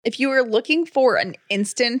If you are looking for an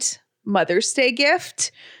instant Mother's Day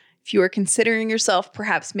gift, if you are considering yourself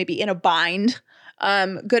perhaps maybe in a bind,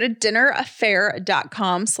 go to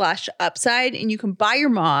dinneraffair.com/upside and you can buy your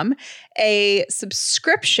mom a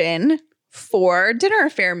subscription for Dinner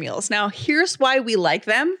Affair meals. Now, here's why we like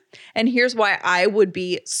them, and here's why I would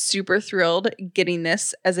be super thrilled getting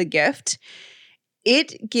this as a gift.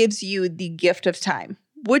 It gives you the gift of time,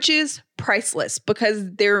 which is priceless because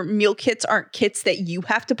their meal kits aren't kits that you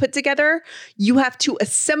have to put together. You have to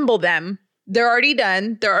assemble them. They're already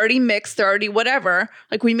done. They're already mixed. They're already whatever.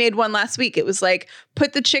 Like we made one last week. It was like,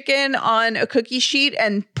 put the chicken on a cookie sheet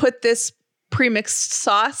and put this pre-mixed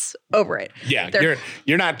sauce over it. Yeah,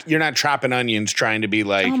 you're not chopping onions trying to be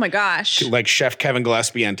like, oh my gosh, like Chef Kevin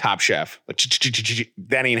Gillespie on Top Chef. Like,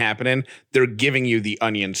 that ain't happening. They're giving you the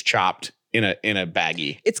onions chopped in a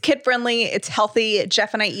baggie. It's kid friendly. It's healthy.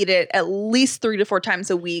 Jeff and I eat it at least 3 to 4 times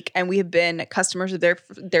a week, and we have been customers of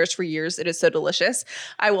theirs for years. It is so delicious.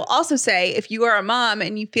 I will also say, if you are a mom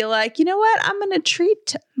and you feel like, you know what, I'm going to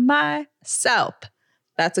treat myself,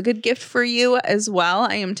 that's a good gift for you as well.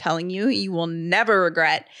 I am telling you, you will never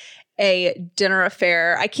regret a Dinner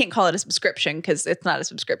Affair. I can't call it a subscription because it's not a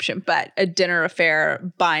subscription, but a Dinner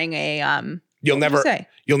Affair buying a You'll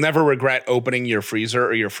never regret opening your freezer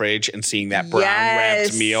or your fridge and seeing that brown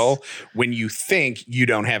wrapped meal when you think you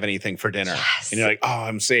don't have anything for dinner. Yes. And you're like, oh,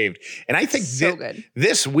 I'm saved. And I think good.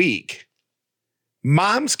 This week,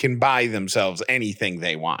 moms can buy themselves anything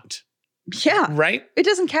they want. Yeah. Right? It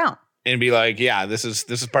doesn't count. And be like, yeah, this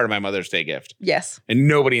is part of my Mother's Day gift. Yes. And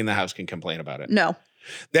nobody in the house can complain about it. No.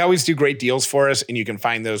 They always do great deals for us. And you can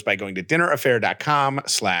find those by going to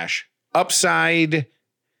dinneraffair.com/upside.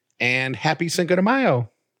 And happy Cinco de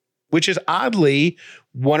Mayo, which is oddly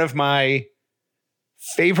one of my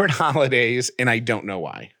favorite holidays, and I don't know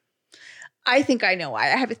why. I think I know why.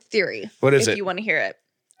 I have a theory. What is it? If you want to hear it.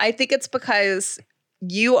 I think it's because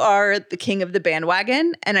you are the king of the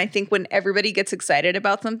bandwagon, and I think when everybody gets excited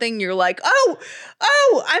about something, you're like, oh,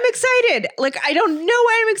 I'm excited. Like, I don't know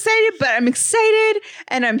why I'm excited, but I'm excited,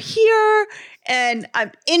 and I'm here, and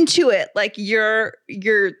I'm into it. Like, you're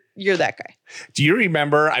that guy. Do you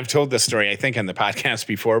remember, I've told this story, I think, on the podcast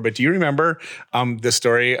before, but do you remember the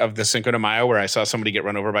story of the Cinco de Mayo where I saw somebody get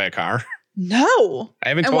run over by a car? No.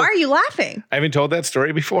 Why are you laughing? I haven't told that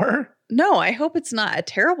story before. No, I hope it's not a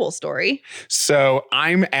terrible story. So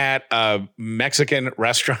I'm at a Mexican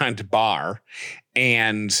restaurant bar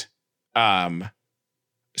and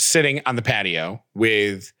sitting on the patio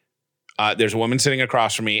with there's a woman sitting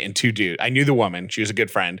across from me and 2 dudes. I knew the woman. She was a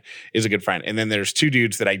good friend, is a good friend. And then there's 2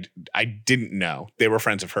 dudes that I didn't know. They were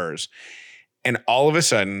friends of hers. And all of a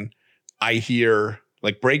sudden I hear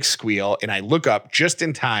like brakes squeal and I look up just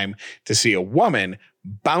in time to see a woman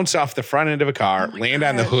bounce off the front end of a car, land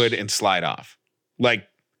on the hood and slide off like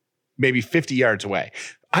maybe 50 yards away.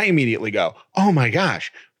 I immediately go, oh my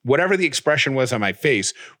gosh, whatever the expression was on my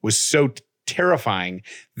face was so terrifying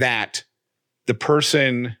that the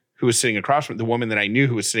person who was sitting across from me, the woman that I knew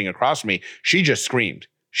who was sitting across from me, she just screamed.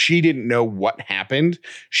 She didn't know what happened.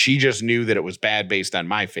 She just knew that it was bad based on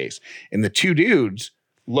my face. And the 2 dudes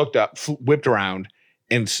looked up, whipped around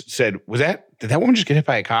and said, did that woman just get hit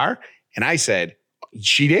by a car? And I said,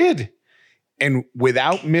 she did. And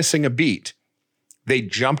without missing a beat, they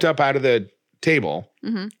jumped up out of the table,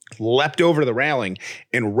 leapt over the railing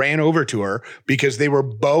and ran over to her because they were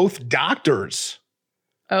both doctors.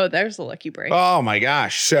 Oh, there's a lucky break. Oh my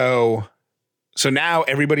gosh. So now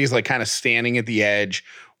everybody's like kind of standing at the edge,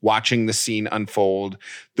 watching the scene unfold.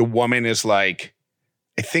 The woman is like,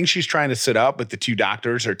 I think she's trying to sit up, but the 2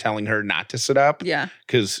 doctors are telling her not to sit up. Yeah.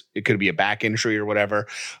 Because it could be a back injury or whatever.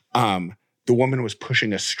 The woman was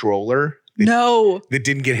pushing a stroller. That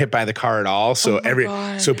didn't get hit by the car at all. So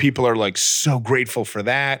so people are like so grateful for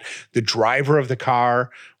that. The driver of the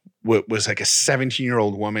car was like a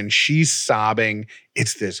 17-year-old woman. She's sobbing.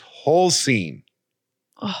 It's this whole scene.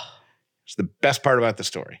 Oh. It's the best part about the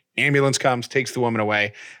story. Ambulance comes, takes the woman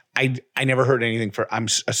away. I never heard anything I'm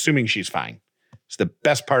assuming she's fine. It's the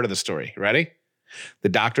best part of the story. Ready? The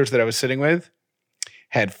doctors that I was sitting with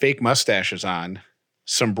had fake mustaches on,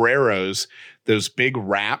 sombreros, those big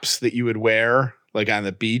wraps that you would wear like on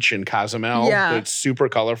the beach in Cozumel. Yeah. It's super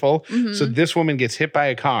colorful. So this woman gets hit by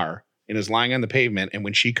a car and is lying on the pavement. And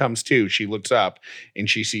when she comes to, she looks up and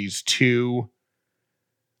she sees 2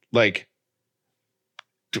 like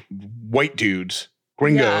white dudes,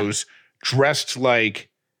 gringos, dressed like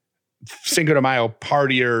Cinco de Mayo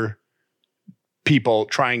partier people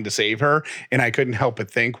trying to save her. And I couldn't help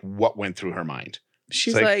but think what went through her mind.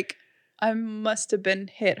 She's like, I must have been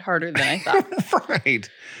hit harder than I thought. Right.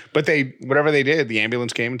 But whatever they did, the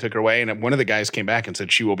ambulance came and took her away. And one of the guys came back and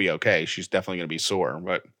said she will be okay. She's definitely going to be sore.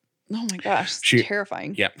 But Oh my gosh, it's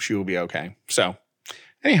terrifying. Yeah, she will be okay. So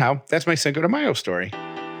anyhow, that's my Cinco de Mayo story.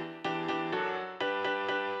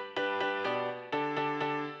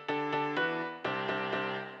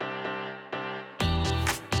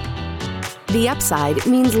 The Upside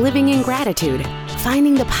means living in gratitude,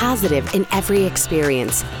 finding the positive in every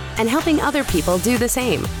experience, and helping other people do the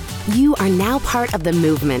same. You are now part of the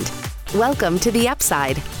movement. Welcome to The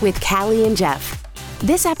Upside with Callie and Jeff.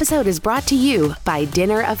 This episode is brought to you by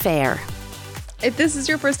Dinner Affair. If this is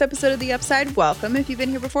your first episode of The Upside, welcome. If you've been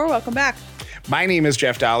here before, welcome back. My name is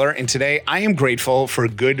Jeff Dollar, and today I am grateful for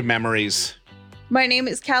good memories. My name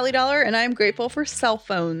is Callie Dollar, and I'm grateful for cell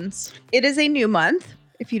phones. It is a new month,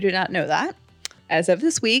 if you did not know that. As of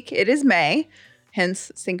this week, it is May,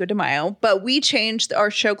 hence Cinco de Mayo, but we changed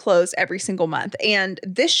our show close every single month. And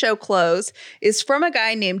this show close is from a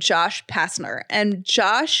guy named Josh Pastner. And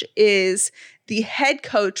Josh is the head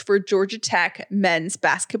coach for Georgia Tech men's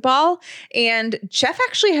basketball. And Jeff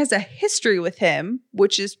actually has a history with him,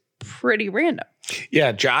 which is pretty random.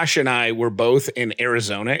 Yeah, Josh and I were both in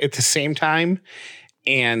Arizona at the same time.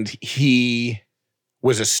 And he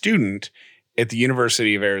was a student at the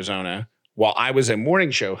University of Arizona while I was a morning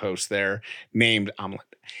show host there named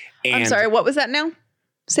Omelet. And I'm sorry, what was that now?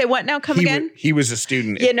 Say what now? Come again? He was a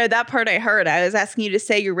student. Yeah, no, that part I heard. I was asking you to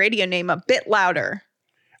say your radio name a bit louder.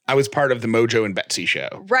 I was part of the Mojo and Betsy show.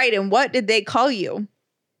 Right. And what did they call you?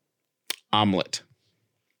 Omelet.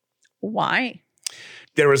 Why?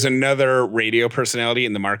 There was another radio personality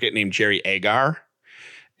in the market named Jerry Agar,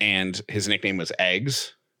 and his nickname was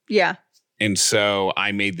Eggs. Yeah. And so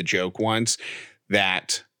I made the joke once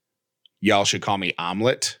that y'all should call me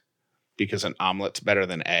Omelet because an omelet's better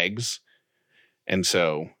than eggs. And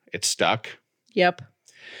so it stuck. Yep.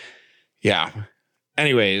 Yeah.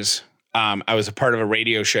 Anyways, I was a part of a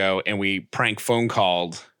radio show and we prank phone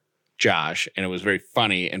called Josh and it was very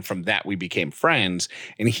funny. And from that, we became friends.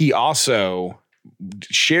 And he also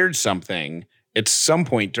shared something at some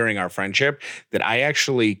point during our friendship that I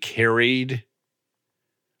actually carried.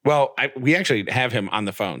 Well, we actually have him on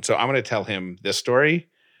the phone. So I'm going to tell him this story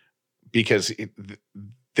because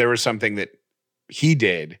there was something that he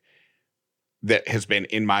did that has been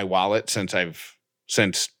in my wallet since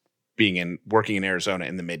working in Arizona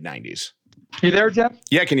in the mid 90s. You there, Jeff?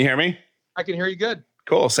 Yeah. Can you hear me? I can hear you good.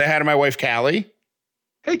 Cool. Say hi to my wife, Callie.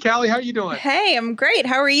 Hey, Callie, how are you doing? Hey, I'm great.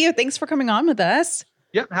 How are you? Thanks for coming on with us.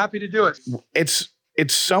 Yep, happy to do it. It's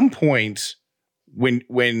some point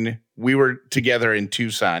when we were together in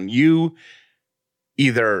Tucson, you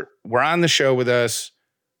either were on the show with us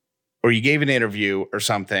or you gave an interview or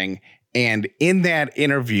something. And in that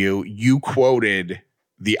interview, you quoted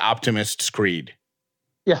the Optimist's Creed.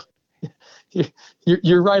 Yeah,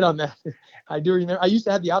 you're right on that. I do remember. I used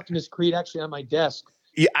to have the Optimist's Creed actually on my desk.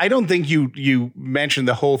 Yeah, I don't think you mentioned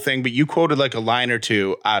the whole thing, but you quoted like a line or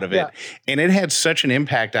two out of it. Yeah. And it had such an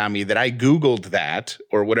impact on me that I Googled that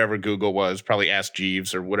or whatever Google was, probably Ask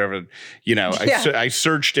Jeeves or whatever, yeah. I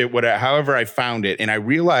searched it, however I found it. And I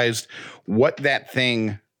realized what that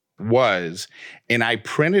thing was. And I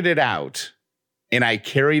printed it out and I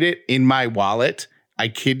carried it in my wallet. I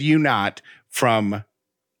kid you not, from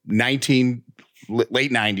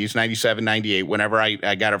late 90s, 97, 98, whenever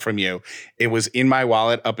I got it from you, it was in my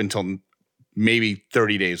wallet up until maybe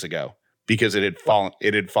 30 days ago because it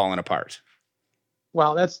had fallen apart.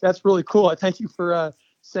 Wow, that's really cool. I thank you for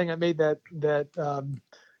saying I made that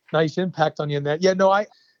nice impact on you in that. Yeah,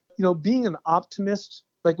 no, being an optimist,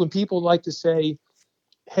 like when people like to say,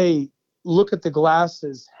 hey, look at the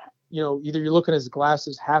glasses, either you're looking at the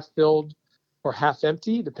glasses half filled or half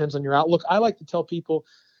empty, depends on your outlook. I like to tell people,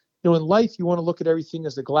 in life, you want to look at everything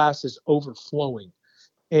as the glass is overflowing.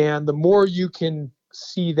 And the more you can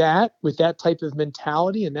see that with that type of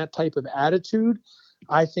mentality and that type of attitude,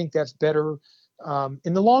 I think that's better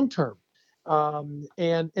in the long term.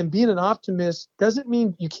 And being an optimist doesn't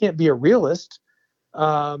mean you can't be a realist.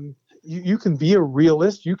 You can be a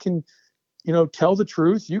realist. You can, tell the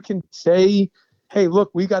truth. You can say, hey,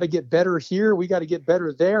 look, we got to get better here. We got to get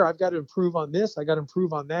better there. I've got to improve on this. I got to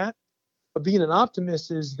improve on that. But being an optimist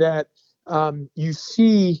is that you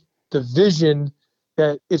see the vision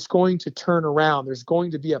that it's going to turn around. There's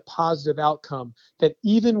going to be a positive outcome. That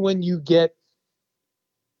even when you get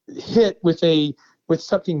hit with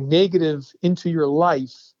something negative into your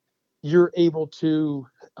life, you're able to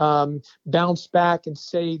bounce back and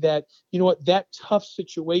say that, that tough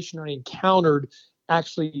situation I encountered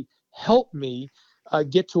actually helped me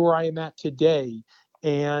get to where I am at today.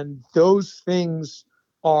 And those things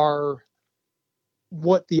are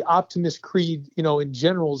what the optimist creed, in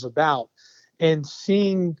general is about, and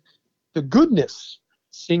seeing the goodness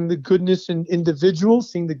in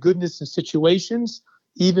individuals, seeing the goodness in situations,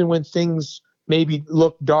 even when things maybe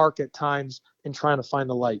look dark at times, and trying to find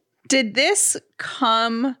the light. Did this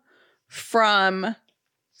come from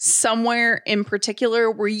somewhere in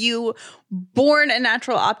particular? Were you born a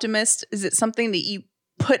natural optimist? Is it something that you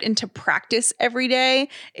put into practice every day?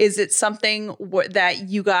 Is it something that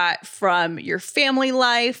you got from your family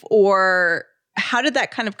life, or how did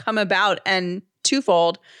that kind of come about? And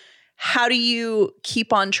twofold, how do you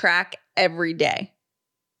keep on track every day?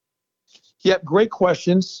 Yeah, great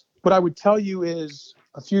questions. What I would tell you is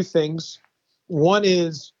a few things. One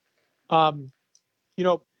is, my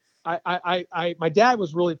dad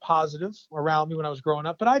was really positive around me when I was growing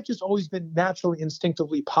up, but I've just always been naturally,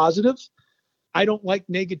 instinctively positive. I don't like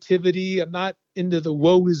negativity. I'm not into the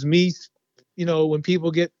woe is me. When people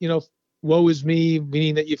get, woe is me,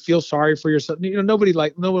 meaning that you feel sorry for yourself. Nobody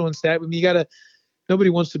wants that. I mean, nobody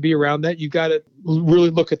wants to be around that. You got to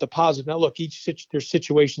really look at the positive. Now, look, there's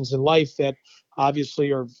situations in life that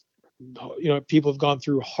obviously are, people have gone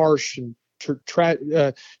through harsh and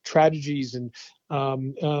tragedies and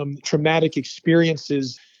traumatic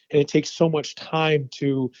experiences, and it takes so much time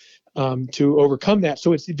to overcome that.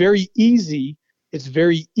 So it's very easy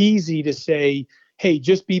to say, hey,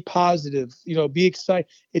 just be positive, be excited.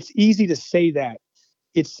 It's easy to say that.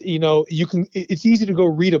 It's easy to go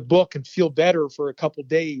read a book and feel better for a couple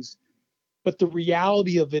days. But the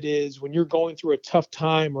reality of it is, when you're going through a tough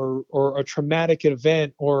time or a traumatic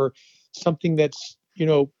event or something that's,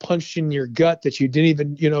 punched in your gut that you didn't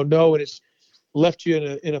even, know, and it's left you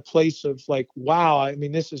in a place of like, wow, I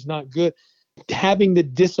mean, this is not good. Having the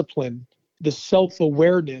discipline, the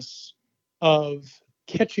self-awareness of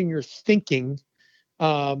catching your thinking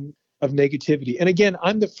of negativity. And again,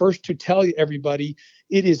 I'm the first to tell you, everybody,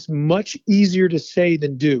 it is much easier to say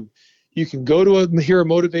than do. You can go to hear a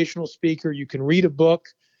motivational speaker. You can read a book.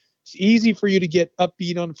 It's easy for you to get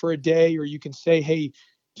upbeat on for a day, or you can say, hey,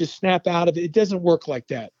 just snap out of it. It doesn't work like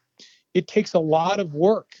that. It takes a lot of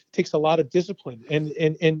work. It takes a lot of discipline,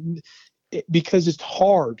 because it's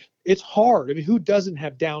hard. It's hard. I mean, who doesn't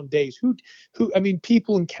have down days?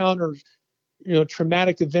 People encounter,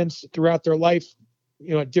 traumatic events throughout their life,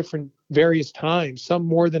 at different various times, some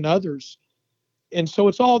more than others. And so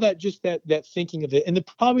it's all that thinking of it. And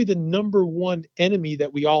probably the number one enemy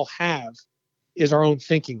that we all have is our own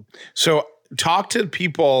thinking. So talk to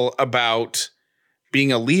people about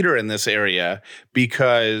being a leader in this area,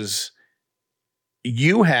 because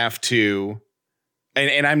you have to,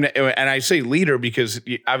 and I say leader because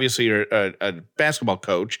obviously you're a basketball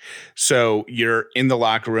coach. So you're in the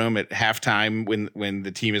locker room at halftime when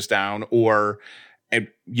the team is down, or,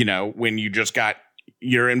 when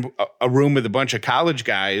you're in a room with a bunch of college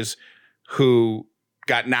guys who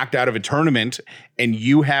got knocked out of a tournament, and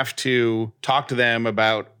you have to talk to them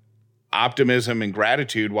about optimism and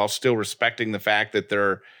gratitude while still respecting the fact that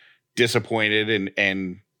they're disappointed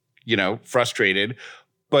and frustrated.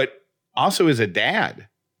 But also, as a dad,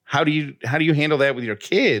 how do you handle that with your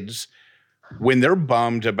kids when they're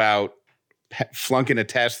bummed about flunking a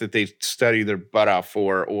test that they study their butt off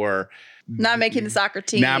for, or not making the soccer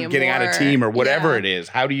team, not getting on a team, or whatever it is?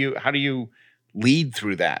 How do you lead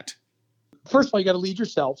through that? First of all, you got to lead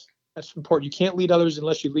yourself. That's important. You can't lead others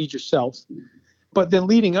unless you lead yourself. But then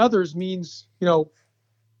leading others means,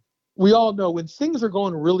 we all know when things are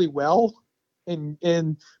going really well,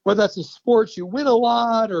 and whether that's in sports, you win a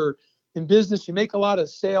lot, or in business, you make a lot of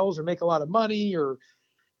sales or make a lot of money, or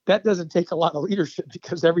that doesn't take a lot of leadership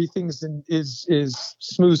because everything's is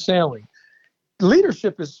smooth sailing.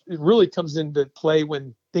 Leadership it really comes into play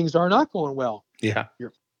when things are not going well. Yeah.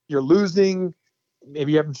 You're losing,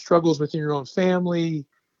 maybe you're having struggles within your own family,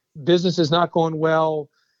 business is not going well,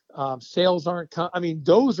 sales aren't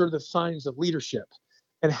those are the signs of leadership.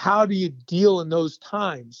 And how do you deal in those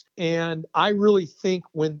times? And I really think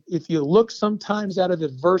if you look sometimes out of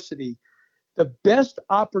adversity, the best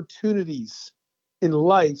opportunities in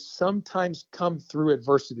life sometimes come through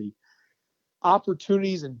adversity.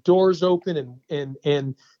 Opportunities and doors open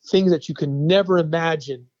and things that you can never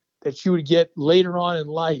imagine that you would get later on in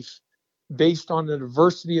life based on the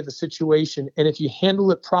adversity of the situation. And if you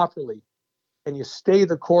handle it properly and you stay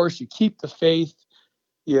the course, you keep the faith,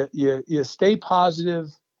 you stay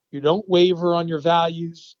positive, you don't waver on your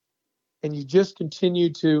values, and you just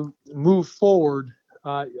continue to move forward.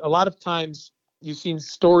 A lot of times you've seen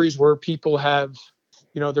stories where people have,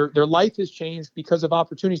 their life has changed because of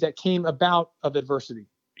opportunities that came about of adversity.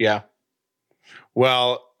 Yeah.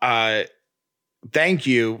 Well, thank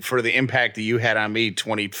you for the impact that you had on me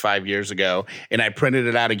 25 years ago. And I printed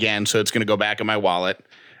it out again, so it's going to go back in my wallet.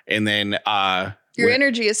 And then your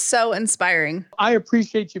energy is so inspiring. I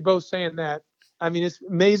appreciate you both saying that. I mean, it's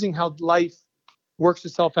amazing how life works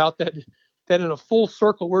itself out that in a full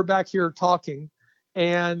circle, we're back here talking,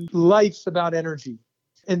 and life's about energy.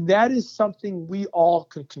 And that is something we all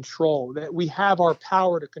can control, that we have our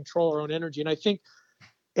power to control our own energy. And I think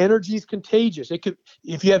energy is contagious. It could,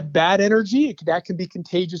 if you have bad energy, that can be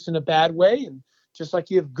contagious in a bad way. And just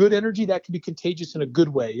like you have good energy, that can be contagious in a good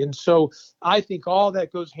way. And so I think all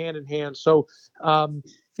that goes hand in hand. So,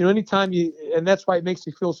 anytime and that's why it makes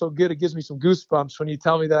me feel so good. It gives me some goosebumps when you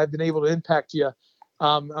tell me that I've been able to impact you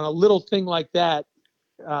on a little thing like that.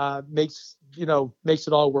 Makes it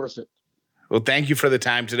all worth it. Well, thank you for the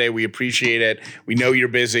time today. We appreciate it. We know you're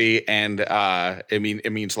busy, and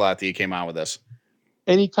it means a lot that you came on with us.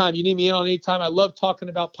 Anytime. You need me on anytime. I love talking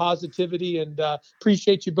about positivity, and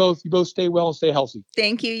appreciate you both. You both stay well and stay healthy.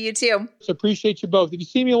 Thank you. You too. So appreciate you both. If you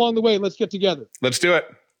see me along the way, let's get together. Let's do it.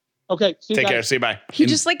 Okay. See you Take guys. care. See you. Bye. He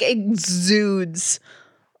just like exudes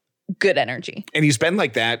good energy. And he's been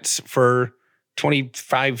like that for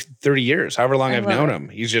 25, 30 years, however long I've known him.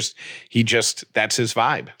 He just, that's his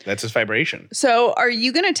vibe. That's his vibration. So are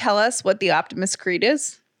you going to tell us what the Optimist Creed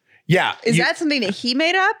is? Yeah. Is that something that he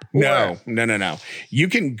made up? No. You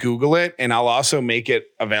can Google it, and I'll also make it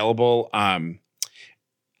available.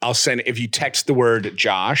 I'll send, if you text the word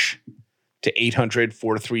Josh to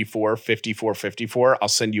 800-434-5454, I'll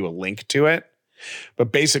send you a link to it.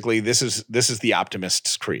 But basically, this is the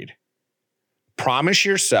Optimist's Creed. Promise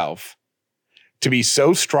yourself to be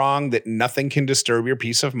so strong that nothing can disturb your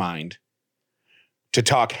peace of mind, to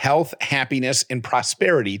talk health, happiness, and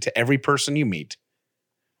prosperity to every person you meet,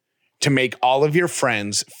 to make all of your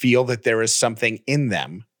friends feel that there is something in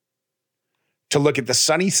them, to look at the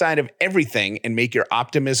sunny side of everything and make your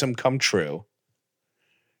optimism come true,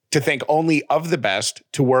 to think only of the best,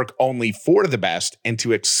 to work only for the best, and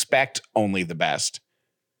to expect only the best,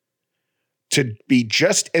 to be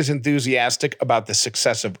just as enthusiastic about the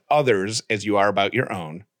success of others as you are about your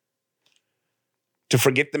own, to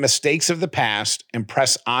forget the mistakes of the past and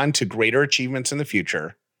press on to greater achievements in the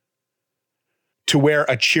future, to wear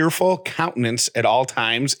a cheerful countenance at all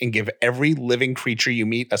times and give every living creature you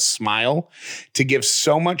meet a smile, to give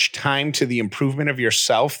so much time to the improvement of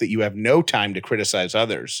yourself that you have no time to criticize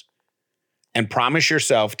others, and promise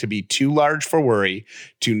yourself to be too large for worry,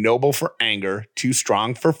 too noble for anger, too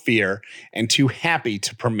strong for fear, and too happy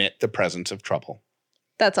to permit the presence of trouble.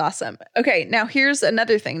 That's awesome. Okay, now here's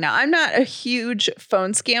another thing. Now, I'm not a huge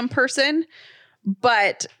phone scam person,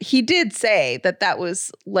 but he did say that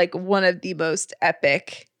was like one of the most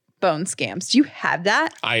epic phone scams. Do you have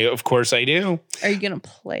that? Of course I do. Are you going to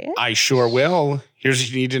play it? I sure will. Here's what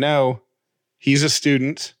you need to know. He's a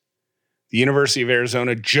student. The University of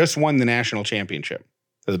Arizona just won the national championship.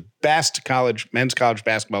 The best men's college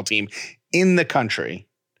basketball team in the country.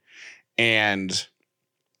 And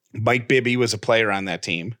Mike Bibby was a player on that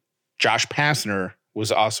team. Josh Pastner was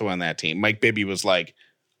also on that team. Mike Bibby was like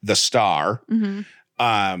the star.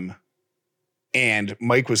 Mm-hmm. And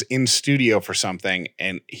Mike was in studio for something,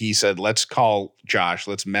 and he said, let's call Josh.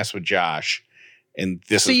 Let's mess with Josh. And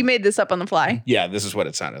So you made this up on the fly? Yeah, this is what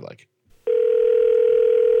it sounded like.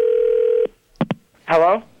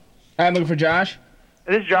 Hello? Hi, I'm looking for Josh.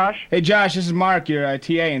 This is Josh. Hey, Josh, this is Mark, your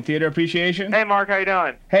TA in Theater Appreciation. Hey, Mark, how you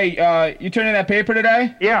doing? Hey, you turned in that paper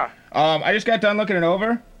today? Yeah. I just got done looking it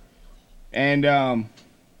over, and, well,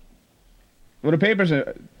 the paper's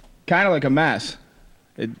kind of like a mess.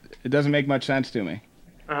 It doesn't make much sense to me.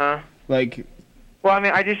 Uh-huh. Like... Well, I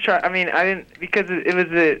mean, I didn't, because it was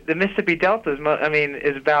the Mississippi Delta, is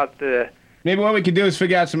about the... Maybe what we could do is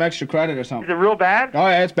figure out some extra credit or something. Is it real bad? Oh,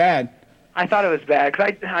 yeah, it's bad. I thought it was bad,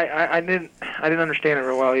 because I didn't understand it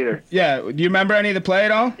real well either. Yeah, do you remember any of the play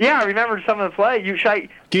at all? Yeah, I remember some of the play. Can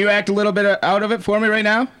you act a little bit out of it for me right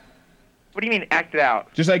now? What do you mean, act it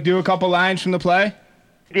out? Just like do a couple lines from the play?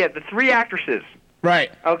 Yeah, the three actresses.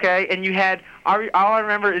 Right. Okay, and you had, all I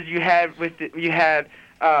remember is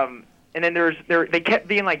and then they kept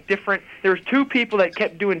being like different. There was two people that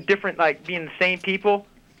kept doing different, like being the same people.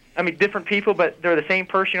 I mean, different people, but they're the same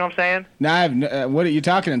person. You know what I'm saying? Nah, what are you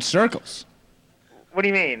talking in circles? What do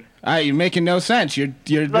you mean? You're making no sense. Your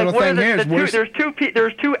little thing here is worse.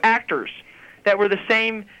 There's two actors that were the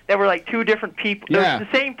same. That were like two different people. Yeah. They're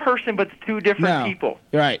the same person, but two different people.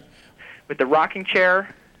 Right. With the rocking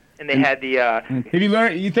chair, and they had the. Have you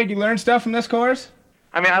learned? You think you learned stuff from this course?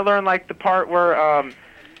 I mean, I learned like the part where,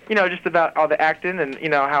 just about all the acting and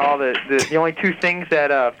how all the only two things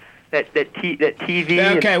that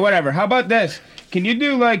TV. Okay, whatever. How about this? Can you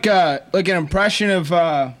do like an impression of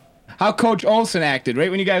how Coach Olson acted right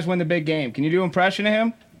when you guys won the big game? Can you do an impression of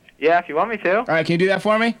him? Yeah, if you want me to. All right, can you do that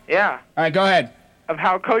for me? Yeah. All right, go ahead. Of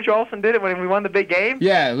how Coach Olson did it when we won the big game?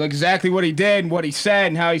 Yeah, exactly what he did, and what he said,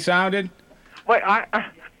 and how he sounded. Wait,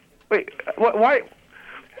 why?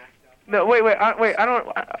 No, wait. I don't.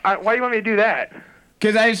 Why do you want me to do that?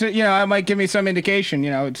 Because I just, it might give me some indication.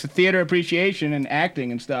 It's a theater appreciation and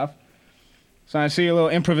acting and stuff. So I see a little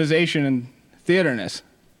improvisation and theaterness.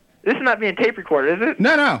 This is not being tape recorded, is it?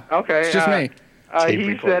 No. Okay. It's just me.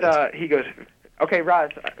 He said, he goes, okay,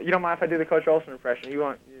 Roz, you don't mind if I do the Coach Olson impression?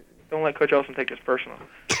 Don't let Coach Olson take this personal.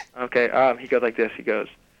 Okay. He goes like this. He goes,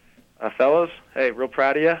 fellas, hey, real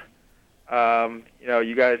proud of you.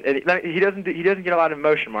 You guys. And he doesn't get a lot of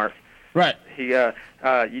emotion, Mark. Right. You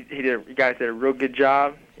guys did a real good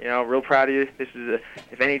job. Real proud of you. This is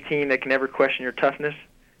if any team that can ever question your toughness,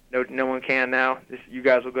 no one can now. You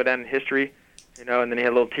guys will go down in history. And then he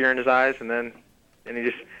had a little tear in his eyes, and then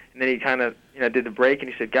he kind of did the break, and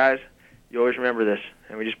he said, guys, you always remember this.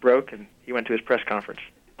 And we just broke, and he went to his press conference.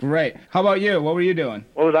 Great. How about you? What were you doing?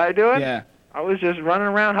 What was I doing? Yeah. I was just running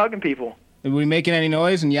around hugging people. Were we making any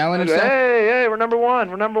noise and yelling and stuff? Hey, we're number one.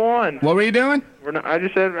 We're number one. What were you doing? I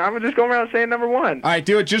just said, I was just going around saying number one. All right,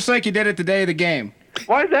 do it just like you did it the day of the game.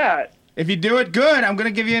 Why is that? If you do it good, I'm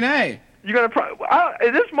going to give you an A. You're going to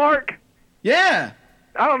is this Mark? Yeah.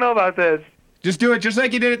 I don't know about this. Just do it just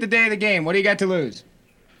like you did it the day of the game. What do you got to lose?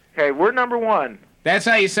 Okay, we're number one. That's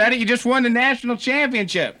how you said it? You just won the national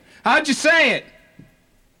championship. How'd you say it?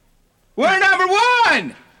 We're number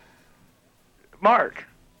one! Mark.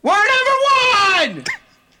 We're number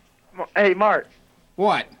one! Hey, Mark.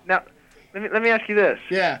 What? Now, let me ask you this.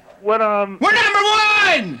 Yeah. What, We're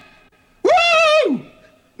number one! Woo!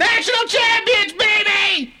 National champions,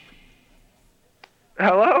 baby!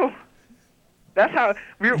 Hello? That's how...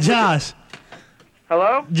 Josh.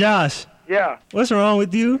 Hello? Josh. Yeah. What's wrong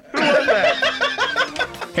with you? Who was that?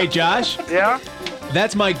 Hey, Josh. Yeah?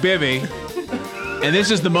 That's Mike Bibby. And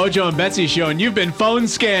this is the Mojo and Betsy Show, and you've been phone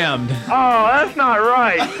scammed. Oh, that's not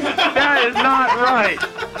right. That is not right.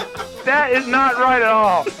 That is not right at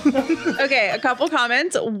all. Okay, a couple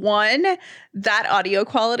comments. One, that audio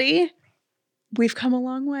quality, we've come a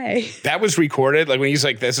long way. That was recorded. Like when he's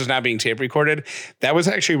like, this is not being tape recorded. That was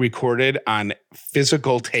actually recorded on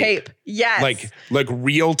physical tape. Yes. Like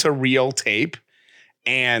reel to reel tape.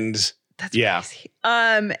 And that's crazy.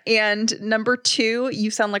 And number two,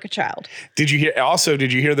 you sound like a child. Did you hear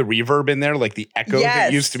the reverb in there? Like the echo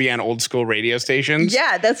that used to be on old school radio stations?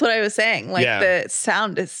 Yeah, that's what I was saying. Like the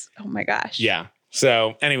sound is, oh my gosh. Yeah.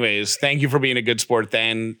 So anyways, thank you for being a good sport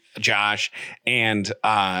then, Josh. And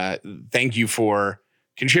thank you for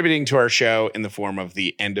contributing to our show in the form of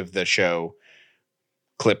the end of the show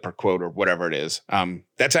clip or quote or whatever it is.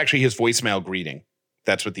 That's actually his voicemail greeting.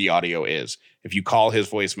 That's what the audio is. If you call his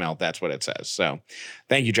voicemail, that's what it says. So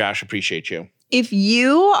thank you, Josh. Appreciate you. If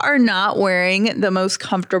you are not wearing the most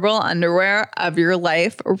comfortable underwear of your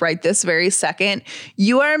life right this very second,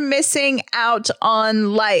 you are missing out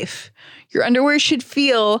on life. Your underwear should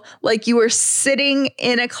feel like you are sitting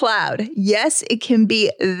in a cloud. Yes, it can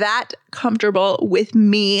be that comfortable with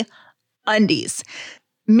Me Undies.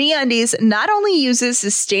 Me Undies not only uses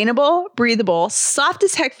sustainable, breathable, soft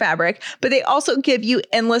as heck fabric, but they also give you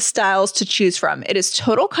endless styles to choose from. It is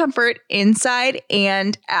total comfort inside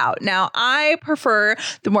and out. Now, I prefer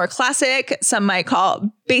the more classic, some might call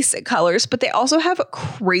basic colors, but they also have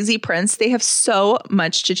crazy prints. They have so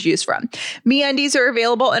much to choose from. Me Undies are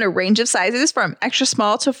available in a range of sizes from extra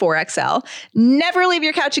small to 4XL. Never leave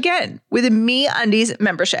your couch again with a Me Undies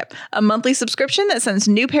membership, a monthly subscription that sends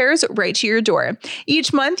new pairs right to your door.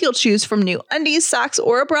 Each month, you'll choose from new undies, socks,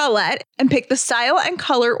 or a bralette and pick the style and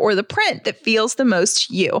color or the print that feels the most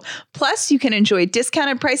to you. Plus, you can enjoy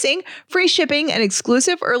discounted pricing, free shipping, and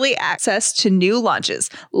exclusive early access to new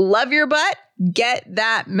launches. Love your butt? Get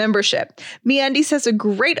that membership. MeUndies has a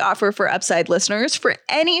great offer for Upside listeners. For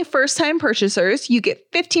any first-time purchasers, you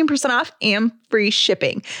get 15% off and free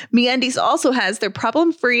shipping. MeUndies also has their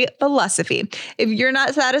problem-free philosophy. If you're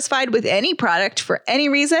not satisfied with any product for any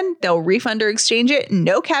reason, they'll refund or exchange it.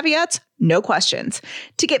 No caveats, no questions.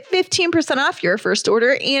 To get 15% off your first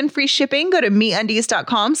order and free shipping, go to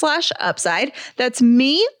MeUndies.com/upside. That's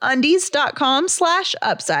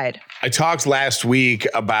MeUndies.com/upside. I talked last week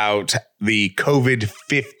about the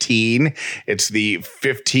COVID-15. It's the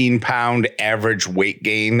 15-pound average weight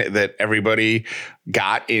gain that everybody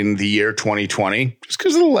got in the year 2020, just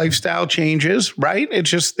because of the lifestyle changes, right? It's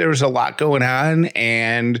just there's a lot going on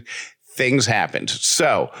and things happened.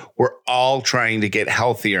 So we're all trying to get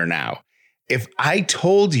healthier now. If I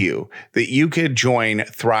told you that you could join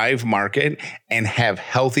Thrive Market and have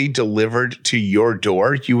healthy delivered to your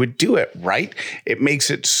door, you would do it, right? It makes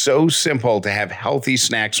it so simple to have healthy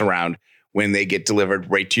snacks around when they get delivered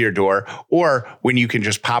right to your door, or when you can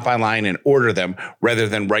just pop online and order them rather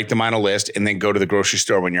than write them on a list and then go to the grocery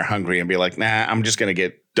store when you're hungry and be like, nah, I'm just going to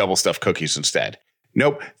get double stuffed cookies instead.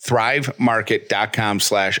 Nope.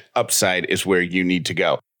 ThriveMarket.com/upside is where you need to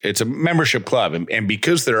go. It's a membership club. And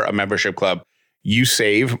because they're a membership club, you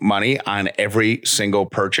save money on every single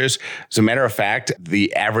purchase. As a matter of fact,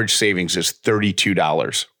 the average savings is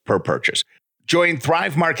 $32 per purchase. Join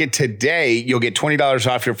Thrive Market today. You'll get $20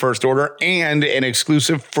 off your first order and an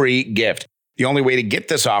exclusive free gift. The only way to get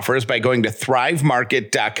this offer is by going to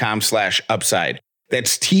thrivemarket.com/upside.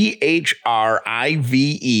 That's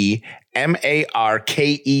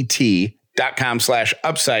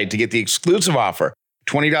ThriveMarket.com/upside to get the exclusive offer.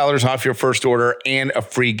 $20 off your first order and a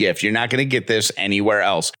free gift. You're not going to get this anywhere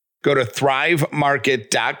else. Go to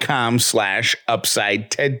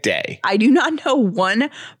thrivemarket.com/upside today. I do not know one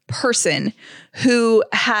person who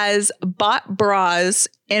has bought bras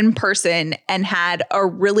in person and had a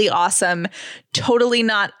really awesome, totally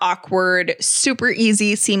not awkward, super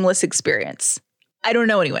easy, seamless experience. I don't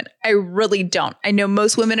know anyone. I really don't. I know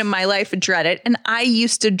most women in my life dread it, and I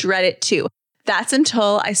used to dread it too. That's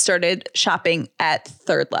until I started shopping at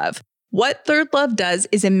Third Love. What Third Love does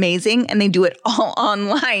is amazing, and they do it all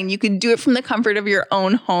online. You can do it from the comfort of your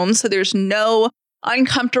own home, so there's no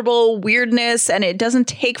uncomfortable weirdness, and it doesn't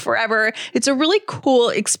take forever. It's a really cool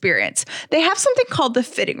experience. They have something called the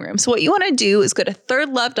fitting room. So what you want to do is go to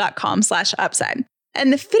thirdlove.com/upside.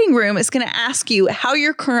 And the fitting room is going to ask you how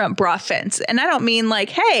your current bra fits. And I don't mean like,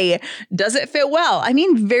 hey, does it fit well? I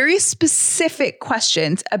mean very specific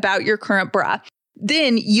questions about your current bra.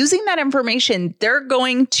 Then using that information, they're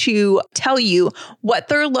going to tell you what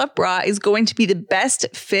Third Love bra is going to be the best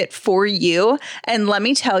fit for you. And let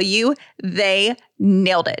me tell you, they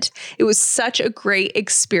nailed it. It was such a great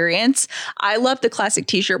experience. I love the classic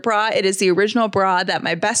t-shirt bra. It is the original bra that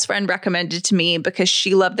my best friend recommended to me because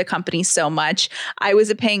she loved the company so much. I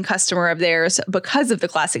was a paying customer of theirs because of the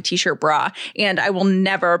classic t-shirt bra, and I will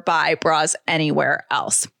never buy bras anywhere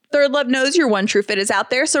else. Third Love knows your one true fit is out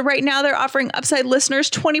there. So right now they're offering Upside listeners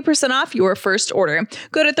 20% off your first order.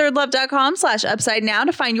 Go to thirdlove.com/upside now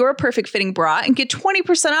to find your perfect fitting bra and get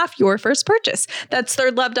 20% off your first purchase. That's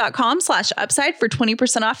thirdlove.com/upside for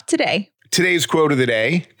 20% off today. Today's quote of the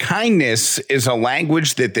day: kindness is a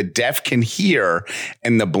language that the deaf can hear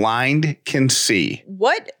and the blind can see.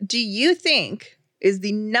 What do you think is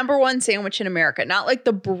the number one sandwich in America? Not like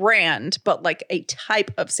the brand, but like a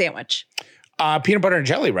type of sandwich. Peanut butter and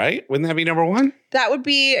jelly, right? Wouldn't that be number one? That would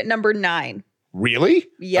be number 9. Really?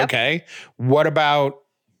 Yep. Okay. What about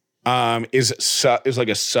is like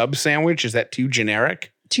a sub sandwich? Is that too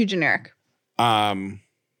generic? Too generic. You're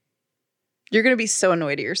going to be so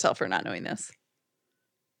annoyed at yourself for not knowing this.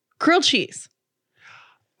 Grilled cheese.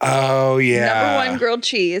 Oh, yeah. Number 1, grilled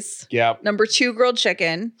cheese. Yep. Number 2, grilled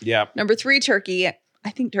chicken. Yep. Number 3, turkey. I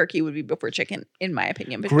think turkey would be before chicken, in my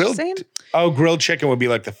opinion. But grilled, just saying. Oh, grilled chicken would be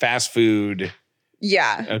like the fast food.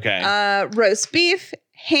 Yeah. Okay. Roast beef,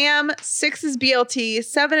 ham, 6 is BLT,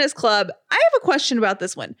 7 is club. I have a question about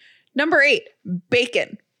this one. Number 8,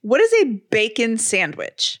 bacon. What is a bacon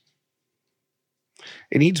sandwich?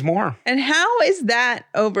 It needs more. And how is that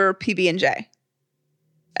over PB&J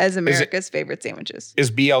as America's favorite sandwiches? Is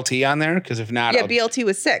BLT on there? Because if not, yeah, BLT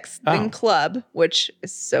was 6. Then club, which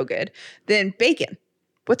is so good. Then bacon.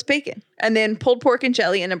 What's bacon? And then pulled pork and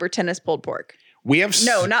jelly. And number 10 is pulled pork. We have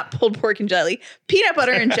no, not pulled pork and jelly. Peanut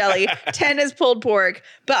butter and jelly. 10 is pulled pork.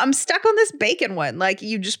 But I'm stuck on this bacon one. Like,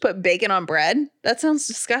 you just put bacon on bread? That sounds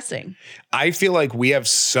disgusting. I feel like we have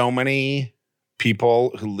so many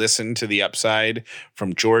people who listen to the Upside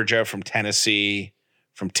from Georgia, from Tennessee,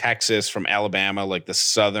 from Texas, from Alabama, like the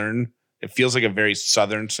Southern. It feels like a very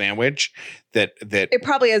Southern sandwich that it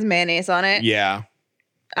probably has mayonnaise on it. Yeah.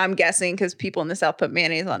 I'm guessing because people in the South put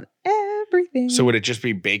mayonnaise on everything. So would it just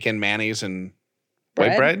be bacon, mayonnaise, and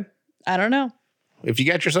white bread? I don't know. If you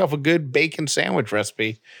got yourself a good bacon sandwich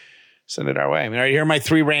recipe, send it our way. All right, here are my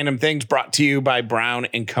 3 random things brought to you by Brown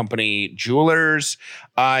and Company Jewelers.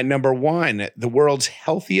 Number 1, the world's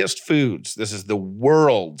healthiest foods. This is the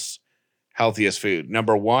world's healthiest food.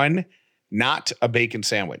 Number 1, not a bacon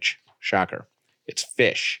sandwich. Shocker. It's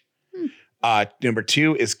fish. Number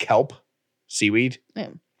 2 is kelp, seaweed.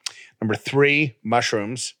 Number 3,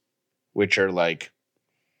 mushrooms, which are like,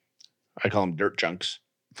 I call them dirt junks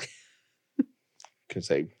because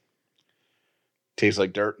they taste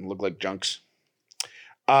like dirt and look like junks.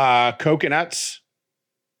 Coconuts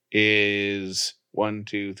is 1,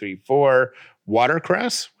 2, 3, 4.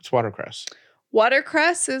 Watercress? What's watercress?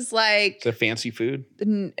 Watercress is like It's a fancy food.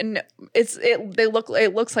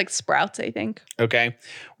 It looks like sprouts, I think. Okay.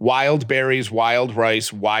 Wild berries, wild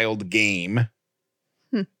rice, wild game.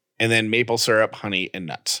 And then maple syrup, honey, and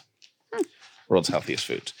nuts. World's healthiest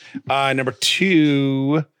foods. Number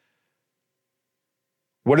 2.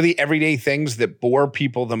 What are the everyday things that bore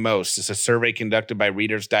people the most? It's a survey conducted by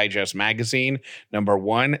Reader's Digest magazine. Number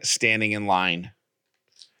 1, standing in line.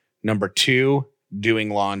 Number 2,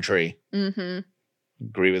 doing laundry.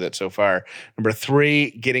 Agree with it so far. Number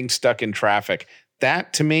 3, getting stuck in traffic.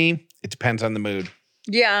 That, to me, it depends on the mood.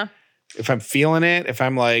 Yeah. If I'm feeling it, if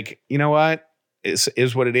I'm like, you know what, it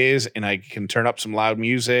is what it is, and I can turn up some loud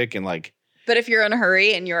music and like. But if you're in a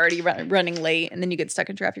hurry and you're already running late and then you get stuck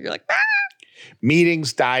in traffic, you're like, ah!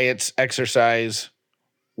 Meetings, diets, exercise,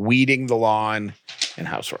 weeding the lawn, and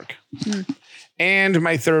housework. And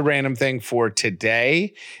my third random thing for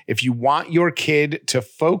today, if you want your kid to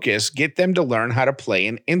focus, get them to learn how to play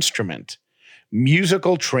an instrument.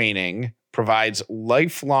 Musical training provides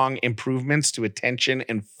lifelong improvements to attention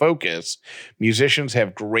and focus. Musicians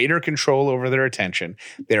have greater control over their attention.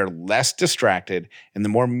 They're less distracted. And the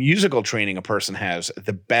more musical training a person has,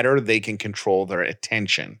 the better they can control their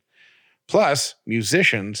attention. Plus,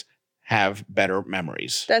 musicians have better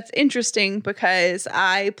memories. That's interesting because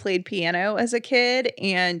I played piano as a kid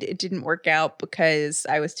and it didn't work out because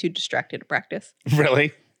I was too distracted to practice.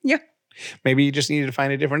 Really? Yeah. Maybe you just needed to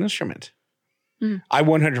find a different instrument. I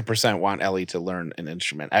 100% want Ellie to learn an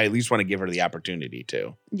instrument. I at least want to give her the opportunity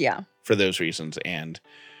to. Yeah. For those reasons and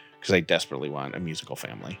because I desperately want a musical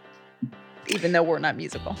family. Even though we're not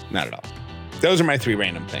musical. Not at all. Those are my 3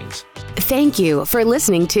 random things. Thank you for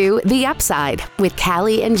listening to The Upside with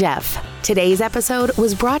Callie and Jeff. Today's episode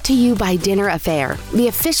was brought to you by Dinner Affair, the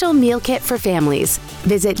official meal kit for families.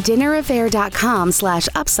 Visit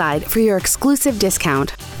dinneraffair.com/upside for your exclusive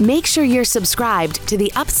discount. Make sure you're subscribed to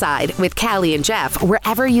The Upside with Callie and Jeff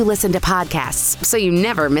wherever you listen to podcasts so you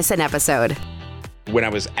never miss an episode. When I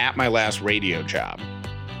was at my last radio job,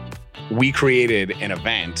 we created an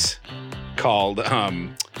event called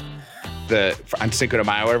on Cinco de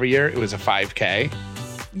Mayo every year. It was a 5K.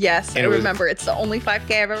 Yes, I remember. It's the only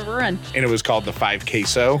 5K I've ever run. And it was called the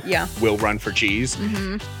 5Queso. Yeah. We'll run for cheese.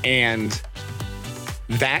 And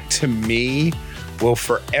that to me will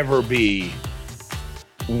forever be,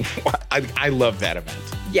 I love that event.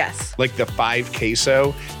 Yes. Like the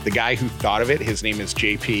 5Queso, the guy who thought of it, his name is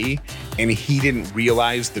JP, and he didn't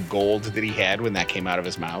realize the gold that he had when that came out of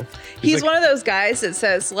his mouth. He's like, one of those guys that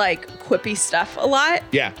says like quippy stuff a lot.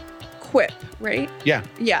 Yeah. Quip, right? Yeah.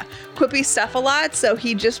 Yeah. Quippy stuff a lot. So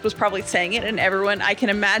he just was probably saying it and I can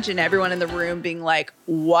imagine everyone in the room being like,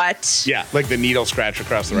 what? Yeah. Like the needle scratch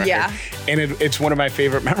across the record. Yeah. And it's one of my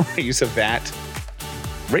favorite memories of that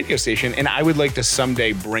radio station. And I would like to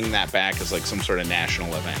someday bring that back as like some sort of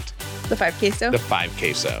national event. The 5Queso? The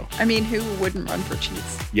 5Queso. I mean, who wouldn't run for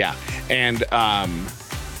cheese? Yeah. And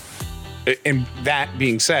that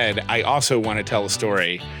being said, I also want to tell a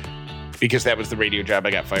story because that was the radio job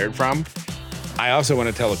I got fired from. I also want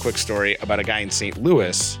to tell a quick story about a guy in St.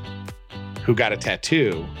 Louis who got a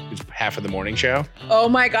tattoo. It was half of the morning show. Oh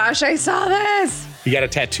my gosh, I saw this. He got a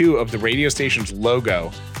tattoo of the radio station's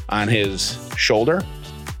logo on his shoulder.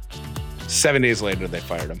 7 days later, they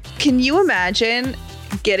fired him. Can you imagine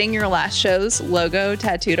getting your last show's logo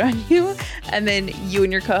tattooed on you and then you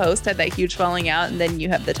and your co-host had that huge falling out and then you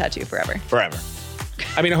have the tattoo forever? Forever.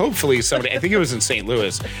 I mean, hopefully somebody, I think it was in St.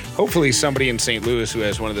 Louis, hopefully somebody in St. Louis who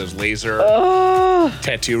has one of those laser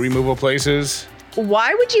tattoo removal places.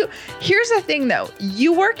 Why would you? Here's the thing though.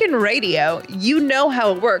 You work in radio. You know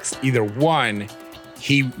how it works. Either one,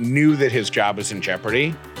 he knew that his job was in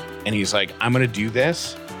jeopardy and he's like, I'm going to do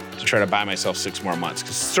this to try to buy myself 6 more months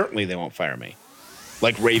because certainly they won't fire me.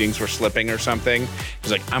 Like ratings were slipping or something.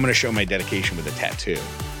 He's like, I'm going to show my dedication with a tattoo.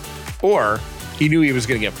 Or he knew he was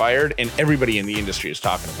going to get fired and everybody in the industry is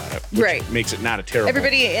talking about it. Which right. makes it not a terrible.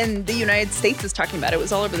 Everybody in the United States is talking about it. It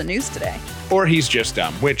was all over the news today. Or he's just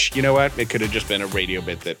dumb, which, you know what? It could have just been a radio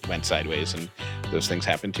bit that went sideways and those things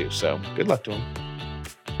happen too. So good luck to him.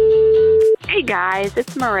 Hey guys,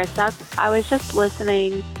 it's Marissa. I was just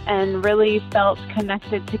listening and really felt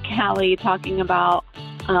connected to Callie talking about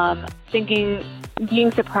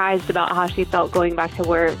being surprised about how she felt going back to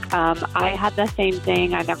work. I had the same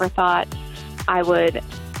thing. I never thought I would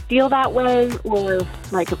feel that way or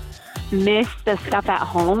like miss the stuff at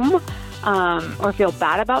home or feel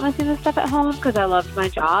bad about missing the stuff at home because I loved my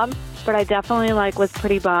job. But I definitely was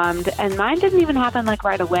pretty bummed. And mine didn't even happen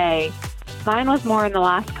right away. Mine was more in the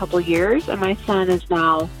last couple years, and my son is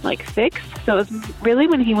now like 6. So it was really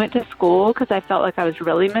when he went to school, because I felt like I was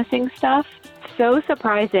really missing stuff. So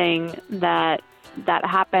surprising that that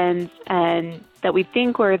happens, and that we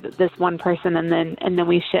think we're this one person, and then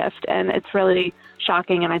we shift, and it's really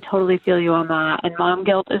shocking. And I totally feel you on that. And mom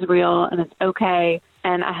guilt is real, and it's okay.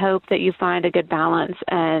 And I hope that you find a good balance,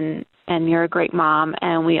 and you're a great mom,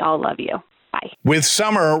 and we all love you. Bye. With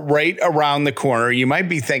summer right around the corner, you might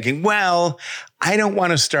be thinking, well, I don't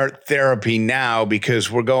want to start therapy now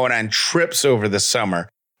because we're going on trips over the summer.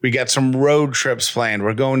 We got some road trips planned.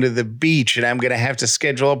 We're going to the beach, and I'm going to have to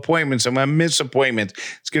schedule appointments. I'm going to miss appointments.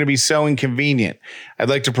 It's going to be so inconvenient. I'd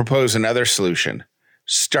like to propose another solution.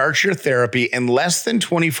 Start your therapy in less than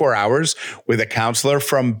 24 hours with a counselor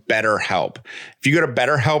from BetterHelp. If you go to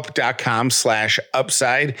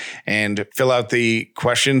betterhelp.com/upside and fill out the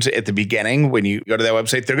questions at the beginning, when you go to that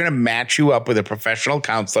website, they're going to match you up with a professional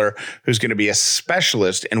counselor who's going to be a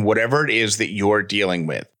specialist in whatever it is that you're dealing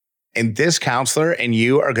with. And this counselor and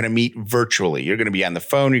you are going to meet virtually. You're going to be on the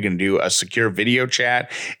phone. You're going to do a secure video chat.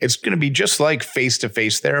 It's going to be just like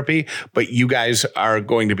face-to-face therapy, but you guys are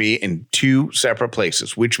going to be in 2 separate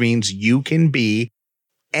places, which means you can be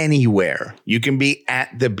anywhere. You can be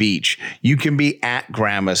at the beach. You can be at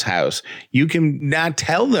grandma's house. You can not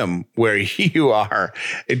tell them where you are.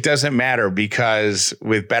 It doesn't matter, because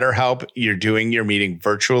with BetterHelp, you're doing your meeting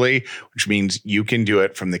virtually, which means you can do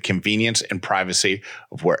it from the convenience and privacy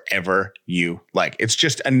of wherever you like. It's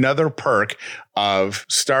just another perk of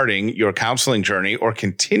starting your counseling journey or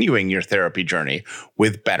continuing your therapy journey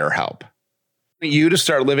with BetterHelp. You to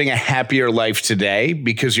start living a happier life today,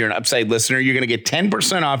 because you're an Upside listener. You're going to get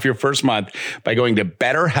 10% off your first month by going to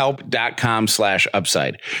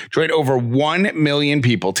betterhelp.com/upside. Join over 1 million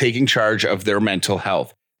people taking charge of their mental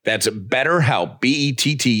health. That's BetterHelp,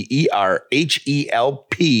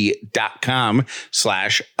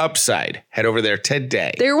 BetterHelp.com/upside. Head over there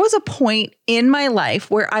today. There was a point in my life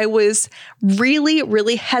where I was really,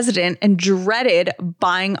 really hesitant and dreaded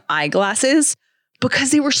buying eyeglasses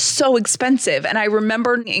because they were so expensive. And I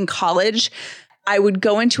remember in college, I would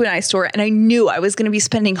go into an eye store and I knew I was going to be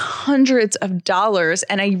spending hundreds of dollars,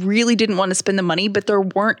 and I really didn't want to spend the money, but there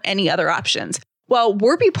weren't any other options. Well,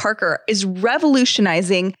 Warby Parker is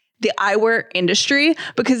revolutionizing the eyewear industry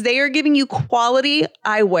because they are giving you quality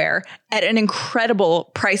eyewear at an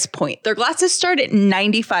incredible price point. Their glasses start at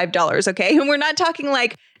 $95, okay? And we're not talking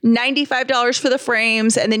like $95 for the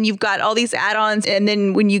frames, and then you've got all these add-ons, and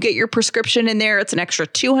then when you get your prescription in there, it's an extra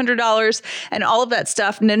 $200 and all of that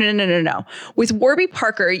stuff. No. With Warby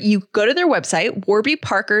Parker, you go to their website,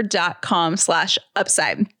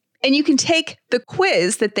 warbyparker.com/upside. And you can take the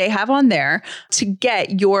quiz that they have on there to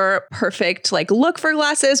get your perfect look for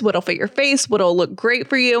glasses, what'll fit your face, what'll look great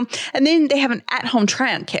for you. And then they have an at-home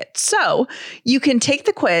try-on kit. So you can take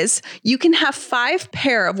the quiz, you can have 5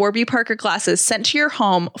 pair of Warby Parker glasses sent to your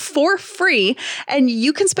home for free, and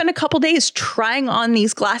you can spend a couple days trying on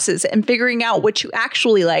these glasses and figuring out what you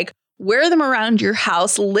actually like. Wear them around your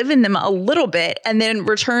house, live in them a little bit, and then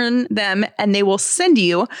return them, and they will send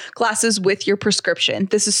you glasses with your prescription.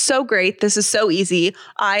 This is so great. This is so easy.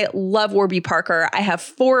 I love Warby Parker. I have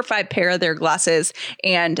 4 or 5 pair of their glasses,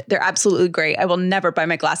 and they're absolutely great. I will never buy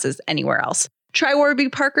my glasses anywhere else. Try Warby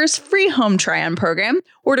Parker's free home try-on program.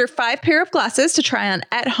 Order 5 pair of glasses to try on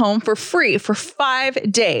at home for free for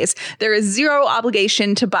 5 days. There is 0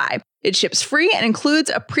 obligation to buy. It ships free and includes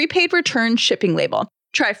a prepaid return shipping label.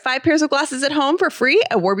 Try 5 pairs of glasses at home for free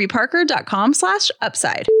at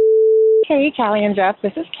warbyparker.com/upside. Hey, Callie and Jeff,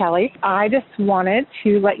 this is Kelly. I just wanted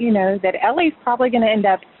to let you know that Ellie's probably going to end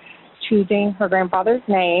up choosing her grandfather's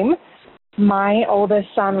name. My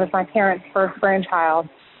oldest son was my parents' first grandchild,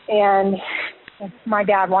 and my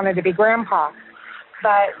dad wanted to be Grandpa.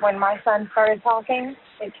 But when my son started talking,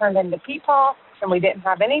 it turned into Peepaw, and we didn't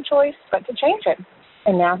have any choice but to change it.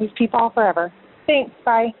 And now he's Peepaw forever. Thanks,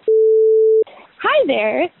 bye. Hi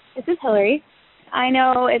there, this is Hillary. I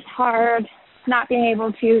know it's hard not being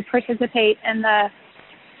able to participate in the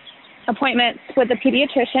appointments with the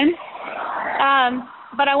pediatrician,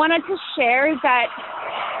 but I wanted to share that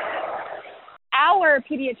our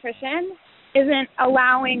pediatrician isn't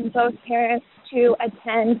allowing both parents to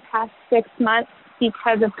attend past 6 months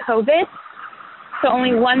because of COVID, so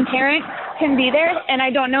only one parent can be there, and I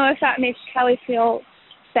don't know if that makes Kelly feel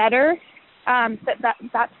better.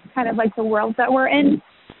 That's kind of like the world that we're in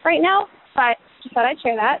right now, but just thought I'd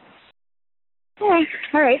share that. Yeah,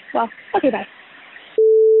 all right, well, okay, bye.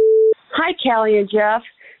 Hi, Kelly and Jeff.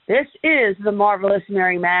 This is the Marvelous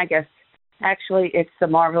Mary Magus. Actually, it's the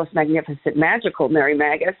Marvelous, Magnificent, Magical Mary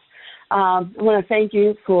Magus. I want to thank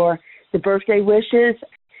you for the birthday wishes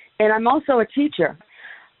And I'm also a teacher.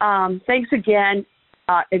 Thanks again.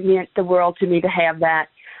 It meant the world to me to have that.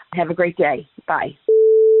 Have a great day. Bye.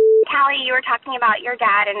 Callie, you were talking about your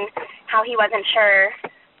dad and how he wasn't sure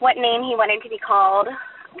what name he wanted to be called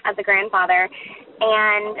as a grandfather.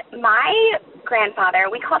 And my grandfather,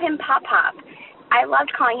 we called him Pop Pop. I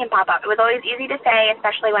loved calling him Pop Pop. It was always easy to say,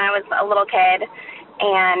 especially when I was a little kid.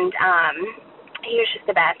 And he was just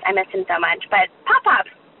the best. I miss him so much. But Pop Pop,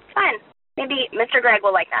 it's fun. Maybe Mr. Greg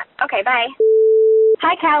will like that. Okay, bye.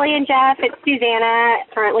 Hi, Callie and Jeff. It's Susanna,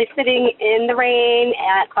 currently sitting in the rain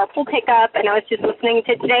at carpool pickup, and I was just listening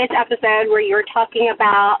to today's episode where you were talking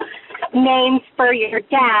about names for your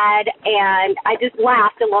dad, and I just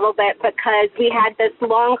laughed a little bit because we had this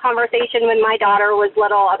long conversation when my daughter was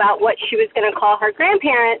little about what she was going to call her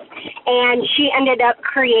grandparents, and she ended up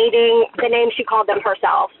creating the name she called them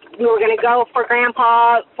herself. We were going to go for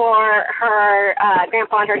Grandpa for her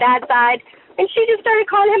grandpa on her dad's side, and she just started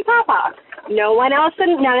calling him Papa. No one else,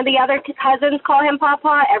 and none of the other cousins call him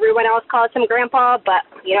Papa. Everyone else calls him Grandpa, but,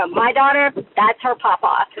 you know, my daughter, that's her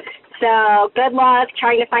Papa. So good luck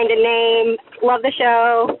trying to find a name. Love the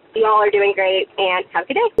show. You all are doing great, and have a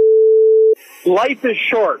good day. Life is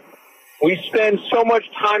short. We spend so much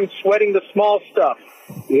time sweating the small stuff,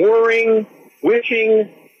 worrying,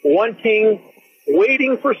 wishing, wanting,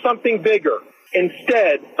 waiting for something bigger,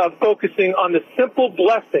 instead of focusing on the simple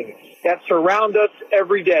blessings that surround us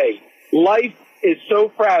every day. Life is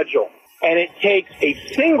so fragile, and it takes a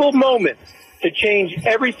single moment to change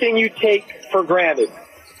everything you take for granted.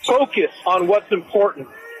 Focus on what's important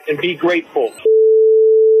and be grateful.